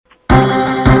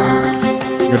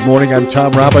Good morning, I'm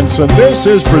Tom Robinson. This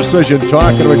is Precision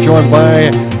Talk, and we're joined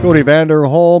by Cody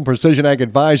Vanderholm, Precision Ag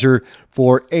Advisor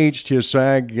for HTS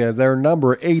Ag. Their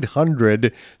number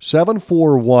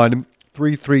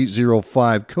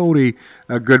 800-741-3305. Cody,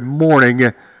 good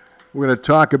morning. We're going to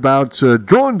talk about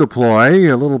drone deploy,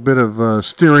 a little bit of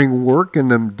steering work,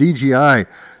 and DJI,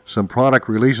 some product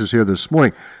releases here this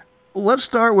morning. Let's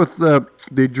start with the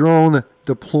drone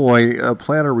deploy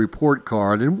planner report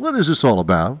card. And what is this all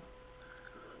about?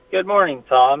 Good morning,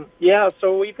 Tom. Yeah,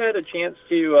 so we've had a chance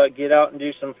to get out and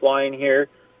do some flying here.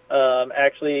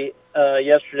 Yesterday,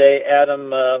 Adam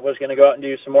was going to go out and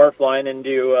do some more flying and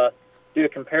do a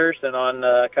comparison on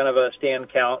kind of a stand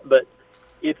count. But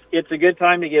it's a good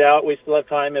time to get out. We still have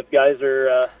time if guys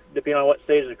are, depending on what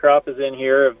stage the crop is in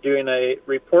here, of doing a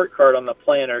report card on the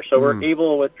planter. So we're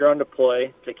able with drone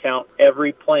deploy to count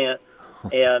every plant,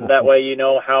 and that way you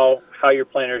know how your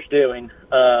planter's doing.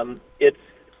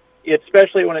 It's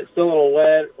especially when it's still a little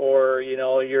wet, or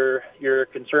you're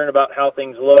concerned about how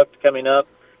things looked coming up.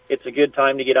 It's a good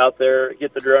time to get out there,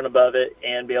 get the drone above it,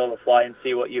 and be able to fly and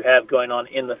see what you have going on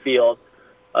in the field.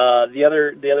 The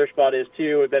other spot is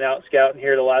too. We've been out scouting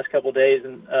here the last couple of days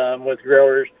and with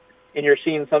growers, and you're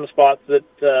seeing some spots that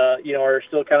are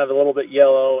still kind of a little bit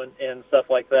yellow and stuff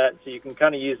like that. So you can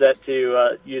kind of use that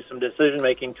to use some decision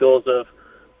making tools of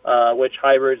which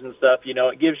hybrids and stuff.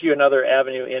 It gives you another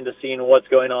avenue into seeing what's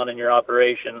going on in your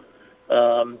operation.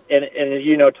 And as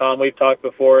you know, Tom, we've talked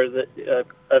before that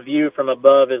a view from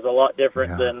above is a lot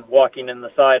different than walking in the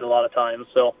side a lot of times.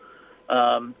 So,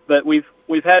 but we've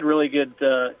had really good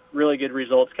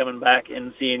results coming back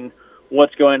and seeing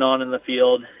what's going on in the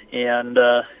field. And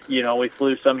we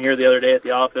flew some here the other day at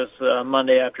the office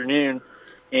Monday afternoon,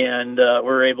 and we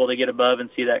were able to get above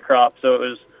and see that crop. So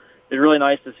it's really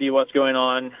nice to see what's going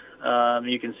on.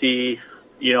 You can see,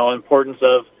 importance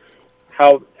of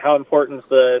how important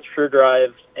the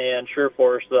SureDrive and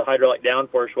SureForce, the hydraulic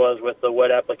downforce, was with the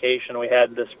wet application we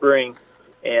had this spring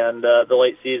and the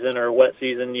late season or wet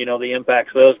season. The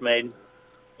impacts those made.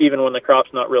 Even when the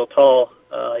crop's not real tall,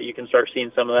 you can start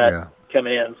seeing some of that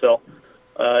coming in. So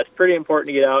it's pretty important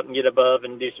to get out and get above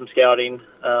and do some scouting.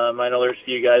 I know there's a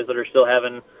few guys that are still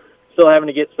having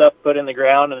to get stuff put in the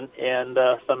ground, and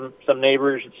some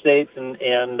neighbors at states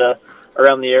and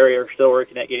around the area are still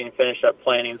working at getting finished up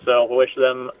planting. So we wish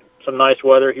them some nice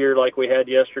weather here like we had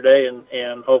yesterday, and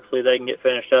hopefully they can get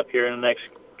finished up here in the next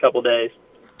couple days.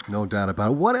 No doubt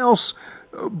about it. What else,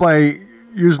 by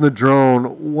using the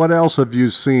drone, what else have you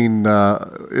seen?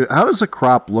 How does the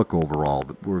crop look overall,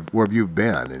 where have you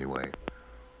been anyway?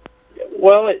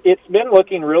 Well, it's been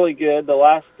looking really good. The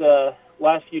last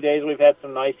few days we've had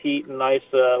some nice heat and nice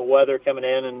weather coming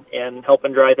in and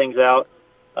helping dry things out.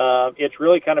 It's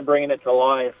really kind of bringing it to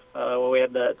life. When we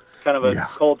had that kind of a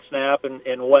cold snap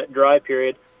and wet dry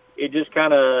period, it just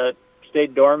kind of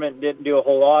stayed dormant, didn't do a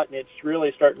whole lot, and it's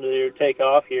really starting to take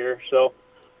off here. So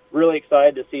really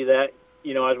excited to see that,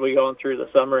 as we go on through the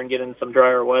summer and get in some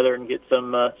drier weather and get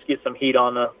some heat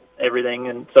on everything.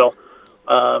 And so,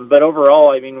 but overall,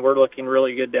 we're looking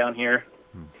really good down here.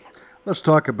 Let's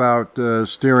talk about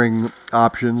steering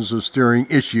options, steering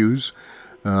issues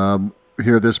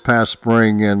here this past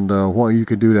spring, and what you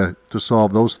can do to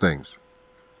solve those things.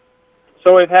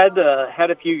 So we've had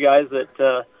a few guys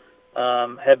that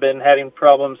have been having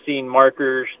problems seeing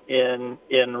markers in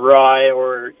rye,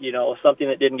 or something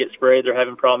that didn't get sprayed. They're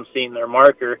having problems seeing their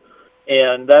marker,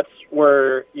 and that's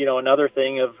where another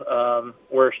thing of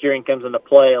where steering comes into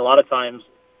play. A lot of times,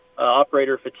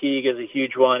 operator fatigue is a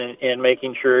huge one, and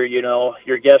making sure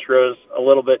your guess row's a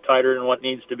little bit tighter than what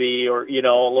needs to be, or a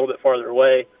little bit farther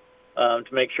away to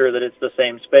make sure that it's the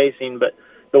same spacing. But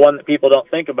the one that people don't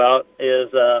think about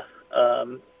is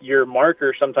your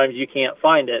marker. Sometimes you can't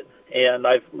find it, and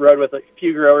I've rode with a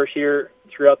few growers here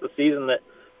throughout the season that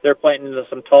they're planting into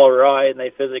some tall rye, and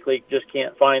they physically just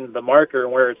can't find the marker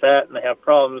and where it's at, and they have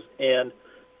problems. And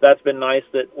that's been nice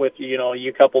that with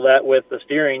you couple that with the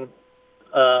steering.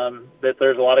 That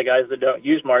there's a lot of guys that don't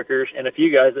use markers, and a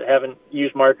few guys that haven't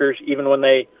used markers even when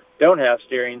they don't have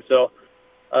steering. So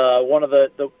one of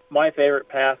my favorite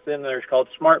paths in there is called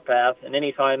Smart Path, and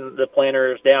anytime the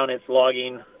planter is down, it's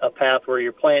logging a path where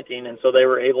you're planting. And so they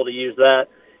were able to use that,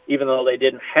 even though they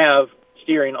didn't have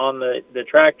steering on the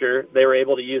tractor. They were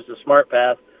able to use the Smart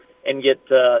Path and get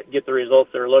the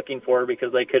results they were looking for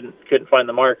because they couldn't find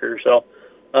the marker. So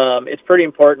it's pretty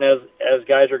important as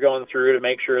guys are going through to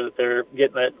make sure that they're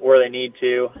getting it where they need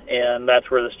to, and that's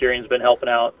where the steering's been helping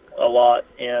out a lot.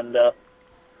 And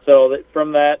so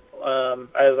from that,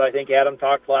 as I think Adam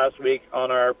talked last week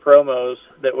on our promos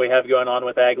that we have going on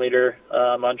with Ag Leader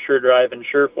on SureDrive and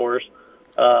SureForce,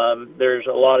 there's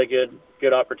a lot of good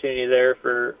opportunity there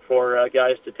for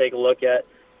guys to take a look at,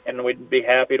 and we'd be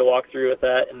happy to walk through with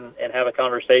that and have a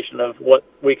conversation of what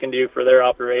we can do for their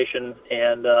operation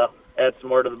and add some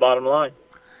more to the bottom line.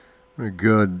 Very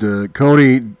good.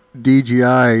 Cody,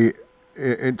 DGI,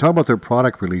 and talk about their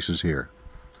product releases here.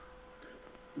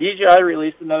 DJI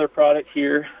released another product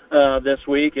here this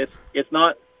week. It's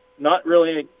not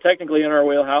really technically in our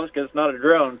wheelhouse because it's not a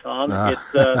drone, Tom.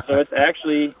 It's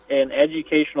actually an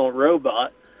educational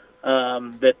robot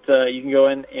that you can go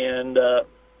in and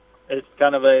it's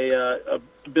kind of a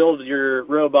build your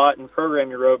robot and program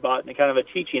your robot and kind of a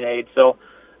teaching aid. So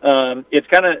it's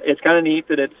kind of neat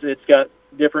that it's got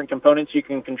different components you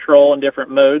can control in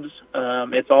different modes.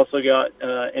 It's also got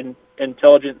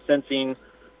intelligent sensing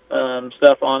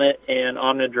stuff on it and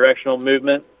omnidirectional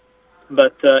movement.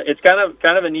 But it's kind of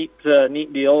a neat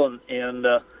deal, and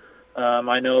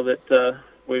I know that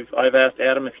I've asked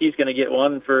Adam if he's going to get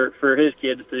one for his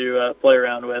kids to play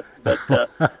around with. But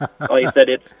like I said,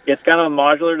 it's kind of a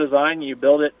modular design. You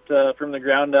build it from the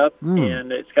ground up,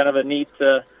 and it's kind of a neat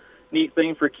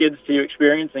thing for kids to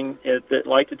experience and that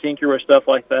like to tinker with stuff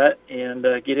like that and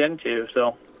get into.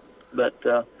 So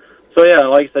yeah,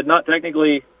 like I said, not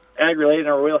technically ag-related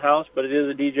in our wheelhouse, but it is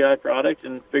a DJI product,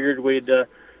 and figured we'd at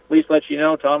least let you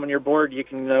know, Tom, when you're bored, you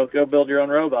can go build your own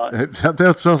robot.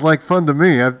 That sounds like fun to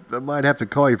me. I might have to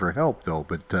call you for help, though.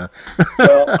 But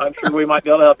well, I'm sure we might be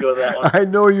able to help you with that one. I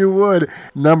know you would.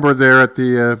 Number there at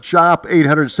the shop,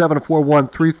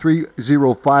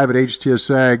 800-741-3305 at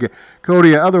HTSAG.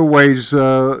 Cody, other ways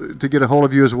to get a hold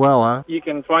of you as well, huh? You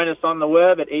can find us on the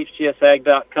web at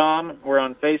htsag.com. We're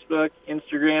on Facebook,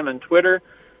 Instagram, and Twitter.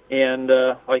 And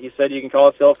like you said, you can call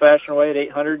us the old-fashioned way at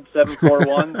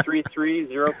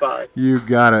 800-741-3305. You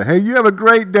got it. Hey, you have a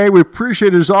great day. We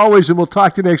appreciate it as always, and we'll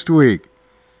talk to you next week.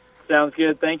 Sounds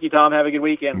good. Thank you, Tom. Have a good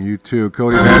weekend. You too.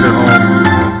 Cody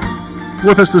Vanderholm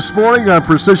with us this morning on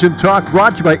Precision Talk,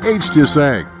 brought to you by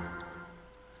HTSAG.